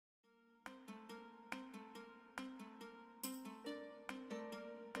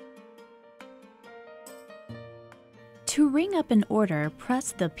To ring up an order,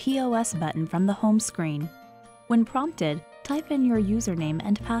 press the POS button from the home screen. When prompted, type in your username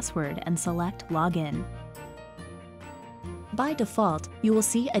and password and select Login. By default, you will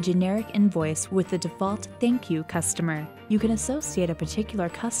see a generic invoice with the default Thank You customer. You can associate a particular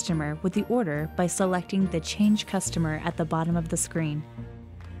customer with the order by selecting the Change Customer at the bottom of the screen.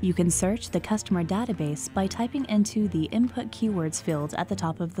 You can search the customer database by typing into the Input Keywords field at the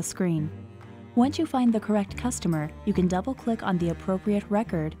top of the screen. Once you find the correct customer, you can double-click on the appropriate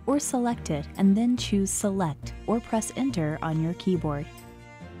record or select it and then choose Select or press Enter on your keyboard.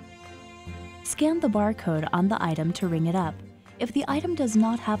 Scan the barcode on the item to ring it up. If the item does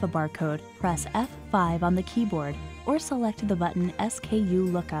not have a barcode, press F5 on the keyboard or select the button SKU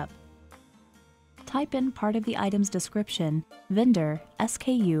Lookup. Type in part of the item's description, vendor,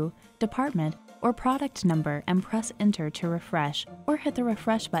 SKU, department, or product number and press Enter to refresh, or hit the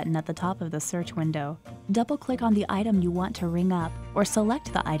refresh button at the top of the search window. Double-click on the item you want to ring up, or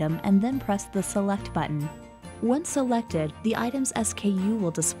select the item and then press the Select button. Once selected, the item's SKU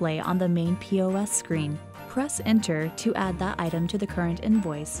will display on the main POS screen. Press Enter to add that item to the current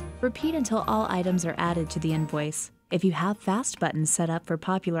invoice. Repeat until all items are added to the invoice. If you have fast buttons set up for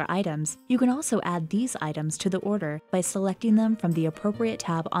popular items, you can also add these items to the order by selecting them from the appropriate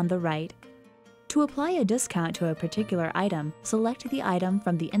tab on the right. To apply a discount to a particular item, select the item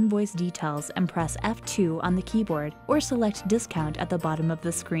from the invoice details and press F2 on the keyboard, or select Discount at the bottom of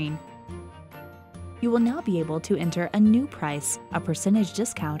the screen. You will now be able to enter a new price, a percentage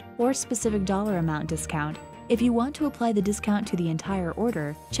discount, or specific dollar amount discount. If you want to apply the discount to the entire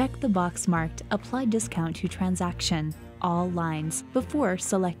order, check the box marked Apply Discount to Transaction, all lines, before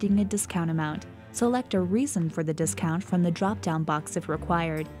selecting a discount amount. Select a reason for the discount from the drop-down box if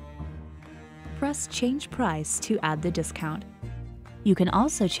required. Press Change Price to add the discount. You can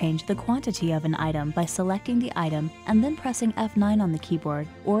also change the quantity of an item by selecting the item and then pressing F9 on the keyboard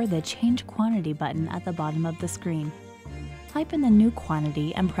or the Change Quantity button at the bottom of the screen. Type in the new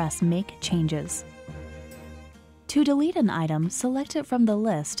quantity and press Make Changes. To delete an item, select it from the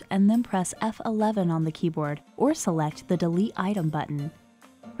list and then press F11 on the keyboard or select the Delete Item button.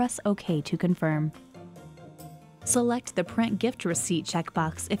 Press OK to confirm. Select the Print Gift Receipt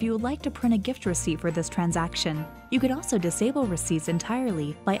checkbox if you would like to print a gift receipt for this transaction. You could also disable receipts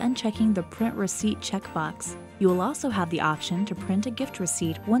entirely by unchecking the Print Receipt checkbox. You will also have the option to print a gift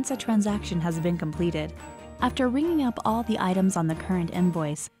receipt once a transaction has been completed. After ringing up all the items on the current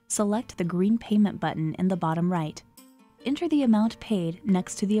invoice, select the green Payment button in the bottom right. Enter the amount paid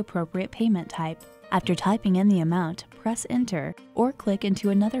next to the appropriate payment type. After typing in the amount, press Enter or click into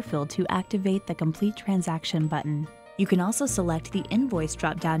another field to activate the Complete Transaction button. You can also select the Invoice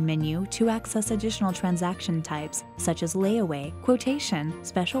drop-down menu to access additional transaction types such as layaway, quotation,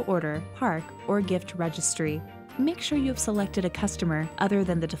 special order, park, or gift registry. Make sure you have selected a customer other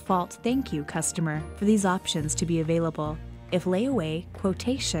than the default Thank You customer for these options to be available. If layaway,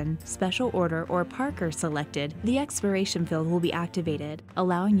 quotation, special order, or park are selected, the expiration field will be activated,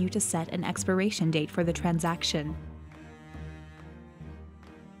 allowing you to set an expiration date for the transaction.